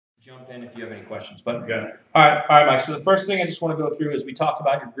jump in if you have any questions. But okay. All right, Mike. So the first thing I just want to go through is we talked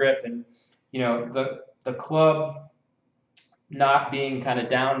about your grip and the club not being kind of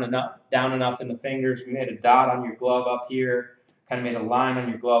down enough in the fingers. We made a dot on your glove up here, kind of made a line on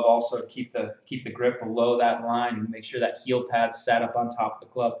your glove also to keep the grip below that line and make sure that heel pad is set up on top of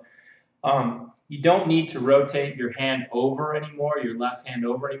the club. You don't need to rotate your hand over anymore, your left hand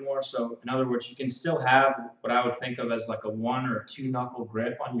over anymore. So in other words, you can still have what I would think of as like a 1 or a 2 knuckle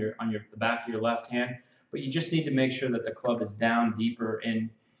grip on the back of your left hand, but you just need to make sure that the club is down deeper in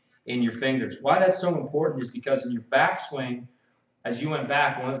your fingers. Why that's so important is because in your backswing, as you went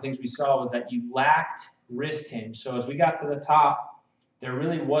back, one of the things we saw was that you lacked wrist hinge. So as we got to the top, there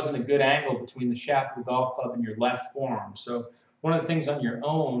really wasn't a good angle between the shaft of the golf club and your left forearm. So one of the things on your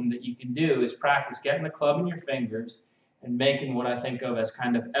own that you can do is practice getting the club in your fingers and making what I think of as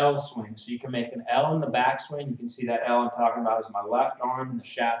kind of L swings. So you can make an L in the backswing. You can see that L I'm talking about is my left arm and the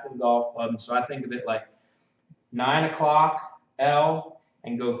shaft of the golf club. And so I think of it like 9 o'clock L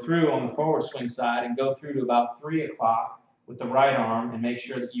and go through on the forward swing side and go through to about 3 o'clock with the right arm and make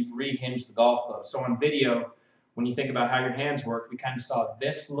sure that you've rehinged the golf club. So on video, when you think about how your hands work, we kind of saw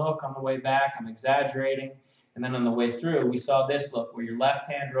this look on the way back. I'm exaggerating. And then on the way through, we saw this look where your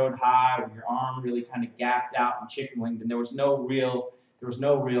left hand rode high, where your arm really kind of gapped out and chicken winged, and there was no real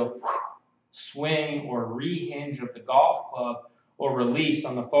swing or rehinge of the golf club or release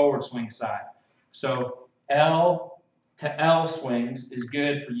on the forward swing side. So L to L swings is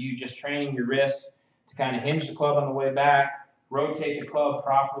good for you just training your wrists to kind of hinge the club on the way back, rotate the club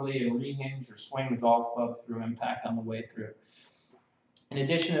properly, and rehinge or swing the golf club through impact on the way through. In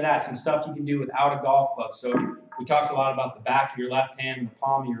addition to that, some stuff you can do without a golf club. So we talked a lot about the back of your left hand and the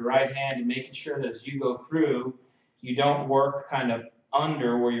palm of your right hand and making sure that as you go through, you don't work kind of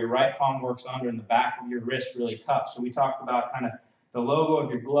under where your right palm works under and the back of your wrist really cups. So we talked about kind of the logo of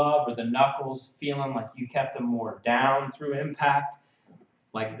your glove or the knuckles feeling like you kept them more down through impact,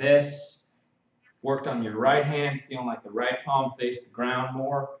 like this. Worked on your right hand, feeling like the right palm faced the ground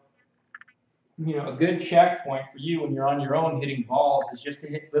more. A good checkpoint for you when you're on your own hitting balls is just to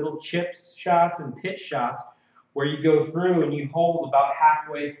hit little chip shots and pitch shots where you go through and you hold about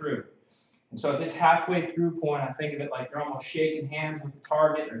halfway through. And so at this halfway through point, I think of it like you're almost shaking hands with the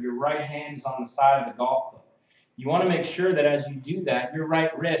target or your right hand is on the side of the golf club. You want to make sure that as you do that, your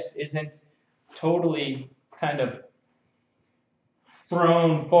right wrist isn't totally kind of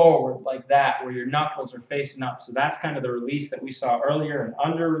thrown forward like that, where your knuckles are facing up. So that's kind of the release that we saw earlier, an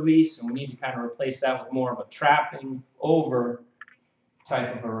under release, and we need to kind of replace that with more of a trapping over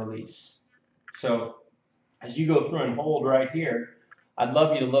type of a release. So as you go through and hold right here, I'd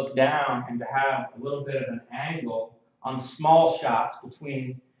love you to look down and to have a little bit of an angle on small shots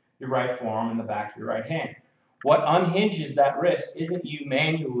between your right forearm and the back of your right hand. What unhinges that wrist isn't you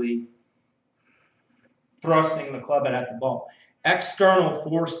manually thrusting the club at the ball. External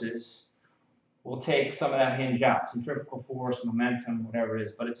forces will take some of that hinge out, centrifugal force, momentum, whatever it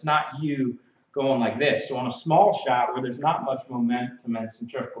is, but it's not you going like this. So on a small shot where there's not much momentum and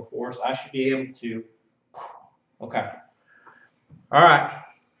centrifugal force, I should be able to, okay. All right.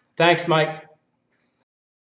 Thanks, Mike.